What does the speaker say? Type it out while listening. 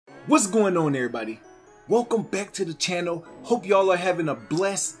What's going on, everybody? Welcome back to the channel. Hope y'all are having a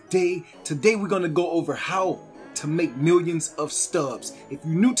blessed day. Today we're gonna go over how to make millions of stubs. If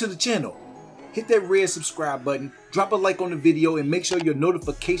you're new to the channel, hit that red subscribe button, drop a like on the video, and make sure your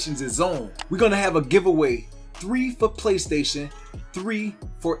notifications is on. We're gonna have a giveaway, 3 for PlayStation, 3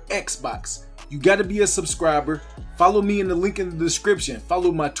 for Xbox. You gotta be a subscriber. Follow me in the link in the description.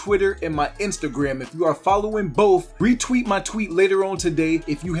 Follow my Twitter and my Instagram. If you are following both, retweet my tweet later on today.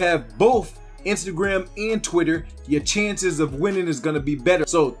 If you have both Instagram and Twitter, your chances of winning is gonna be better.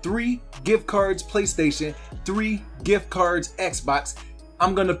 So 3 gift cards PlayStation, 3 gift cards Xbox.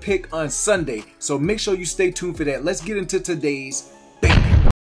 I'm gonna pick on Sunday. So make sure you stay tuned for that. Let's get into today's bang.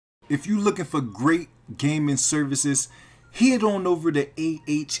 If you're looking for great gaming services, head on over to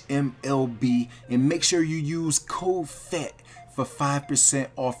AHMLB and make sure you use code FAT for 5%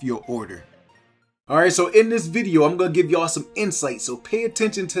 off your order. Alright, so in this video, I'm going to give y'all some insight, so pay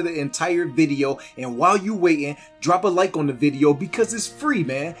attention to the entire video, and while you waiting, drop a like on the video because it's free,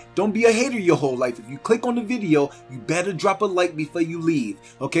 man. Don't be a hater your whole life. If you click on the video, you better drop a like before you leave.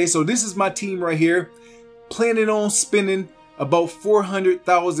 Okay, so this is my team right here, planning on spending about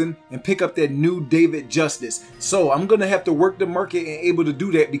 400,000 and pick up that new David Justice. So I'm gonna have to work the market and able to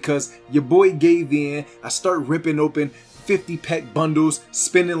do that because your boy gave in. I start ripping open 50 pack bundles,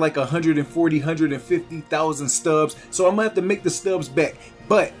 spending like 150,000 stubs. So I'm gonna have to make the stubs back.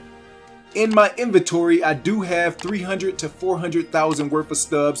 But in my inventory, I do have 300 to 400,000 worth of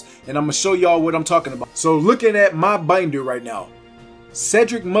stubs, and I'm gonna show y'all what I'm talking about. So looking at my binder right now,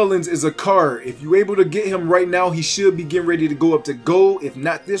 Cedric Mullins is a card. If you're able to get him right now, he should be getting ready to go up to gold. If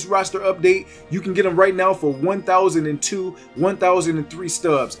not this roster update, you can get him right now for 1,002, 1,003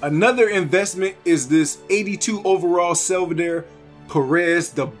 stubs. Another investment is this 82 overall Salvador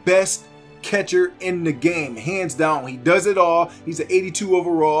Perez, the best catcher in the game, hands down. He does it all. He's an 82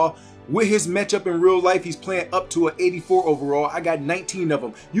 overall. With his matchup in real life, he's playing up to an 84 overall. I got 19 of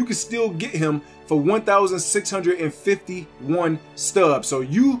them. You can still get him for 1,651 stubs. So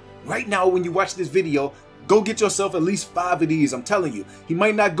you, right now, when you watch this video, go get yourself at least 5 of these. I'm telling you, he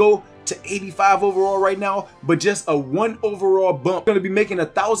might not go to 85 overall right now, but just a 1 overall bump. I'm gonna be making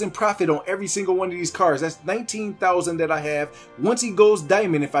 1,000 profit on every single one of these cards. That's 19,000 that I have. Once he goes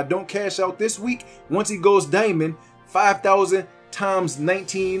diamond, if I don't cash out this week, once he goes diamond, 5,000 times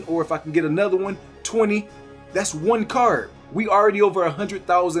 19, or if I can get another one, 20, that's 1 card. We already over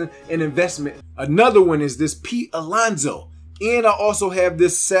 100,000 in investment. Another one is this Pete Alonso, and I also have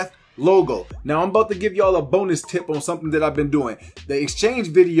this Seth logo. Now I'm about to give y'all a bonus tip on something that I've been doing. The exchange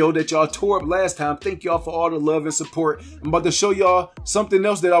video that y'all tore up last time, thank y'all for all the love and support. I'm about to show y'all something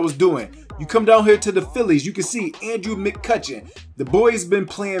else that I was doing. You come down here to the Phillies, you can see Andrew McCutchen. The boy's been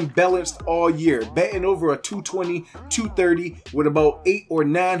playing balanced all year, batting over a 220, 230 with about 8 or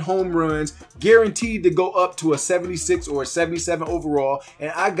 9 home runs, guaranteed to go up to a 76 or a 77 overall,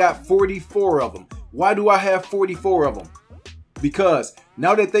 and I got 44 of them. Why do I have 44 of them? Because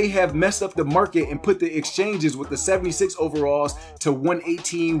now that they have messed up the market and put the exchanges with the 76 overalls to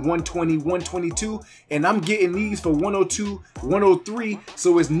 118, 120, 122, and I'm getting these for 102, 103,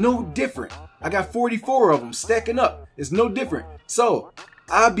 so it's no different. I got 44 of them stacking up. It's no different. So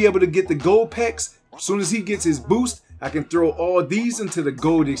I'll be able to get the gold packs. As soon as he gets his boost, I can throw all these into the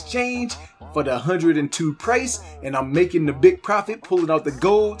gold exchange for the 102 price, and I'm making the big profit, pulling out the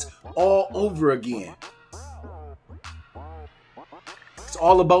golds all over again. It's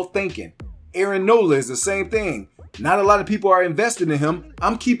all about thinking. Aaron Nola is the same thing. Not a lot of people are investing in him.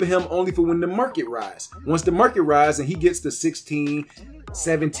 I'm keeping him only for when the market rise. Once the market rise and he gets to 16,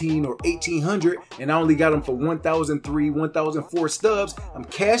 17, or 1,800, and I only got him for 1,003, 1,004 stubs, I'm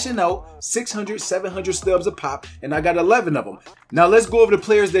cashing out 600, 700 stubs a pop, and I got 11 of them. Now let's go over the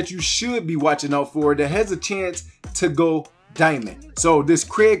players that you should be watching out for that has a chance to go diamond. So this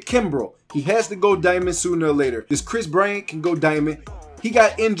Craig Kimbrell, he has to go diamond sooner or later. This Chris Bryant can go diamond. He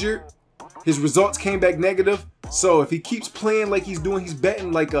got injured. His results came back negative. So if he keeps playing like he's doing, he's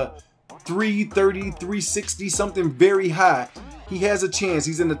betting like a 330, 360, something very high. He has a chance.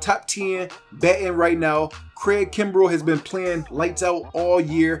 He's in the top 10 betting right now. Craig Kimbrell has been playing lights out all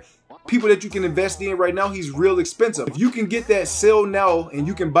year. People that you can invest in right now, he's real expensive. If you can get that sell now and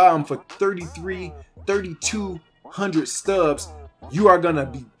you can buy him for 33, 3,200 stubs, you are gonna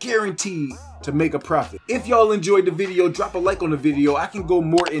be guaranteed to make a profit. If y'all enjoyed the video, drop a like on the video. I can go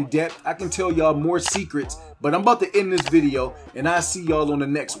more in depth. I can tell y'all more secrets, but I'm about to end this video and I'll see y'all on the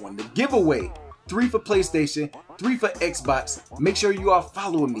next one. The giveaway, 3 for PlayStation, 3 for Xbox. Make sure you are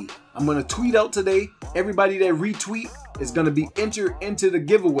following me. I'm gonna tweet out today. Everybody that retweet is gonna be entered into the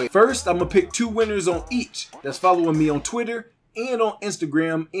giveaway. First, I'm gonna pick 2 winners on each that's following me on Twitter and on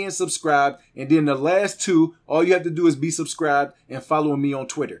Instagram and subscribe. And then the last two, all you have to do is be subscribed and following me on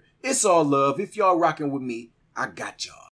Twitter. It's all love. If y'all rocking with me, I got y'all.